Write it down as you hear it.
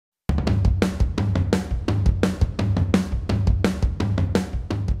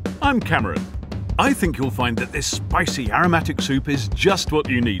I'm Cameron. I think you'll find that this spicy aromatic soup is just what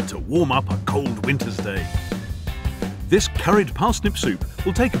you need to warm up a cold winter's day. This curried parsnip soup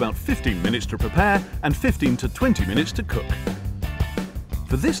will take about 15 minutes to prepare and 15 to 20 minutes to cook.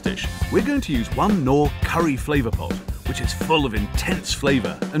 For this dish, we're going to use one Knorr curry flavour pot, which is full of intense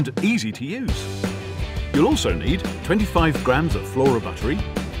flavour and easy to use. You'll also need 25 grams of flora buttery,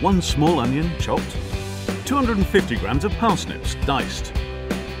 1 small onion chopped, 250 grams of parsnips diced,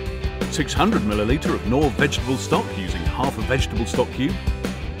 600 milliliter of Knorr vegetable stock using half a vegetable stock cube,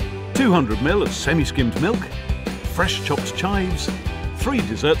 200 ml of semi-skimmed milk, fresh chopped chives, 3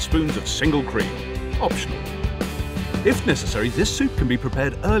 dessert spoons of single cream, optional. If necessary, this soup can be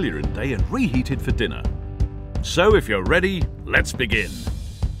prepared earlier in the day and reheated for dinner. So if you're ready, let's begin.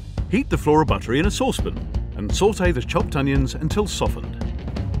 Heat the flora buttery in a saucepan and sauté the chopped onions until softened.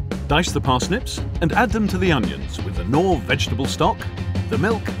 Dice the parsnips and add them to the onions with the Knorr vegetable stock, the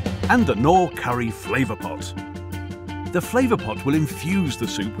milk and the Knorr curry flavour pot. The flavour pot will infuse the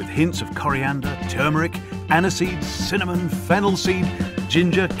soup with hints of coriander, turmeric, aniseed, cinnamon, fennel seed,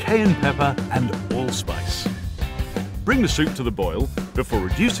 ginger, cayenne pepper and allspice. Bring the soup to the boil before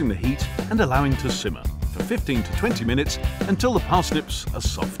reducing the heat and allowing to simmer for 15 to 20 minutes until the parsnips are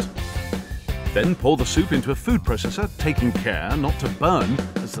soft. Then pour the soup into a food processor, taking care not to burn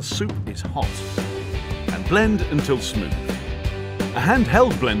as the soup is hot, and blend until smooth. A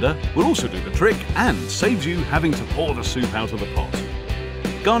handheld blender will also do the trick and saves you having to pour the soup out of the pot.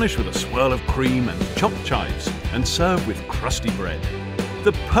 Garnish with a swirl of cream and chopped chives and serve with crusty bread.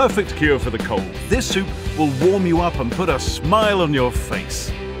 The perfect cure for the cold, this soup will warm you up and put a smile on your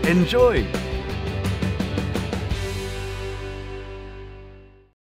face. Enjoy!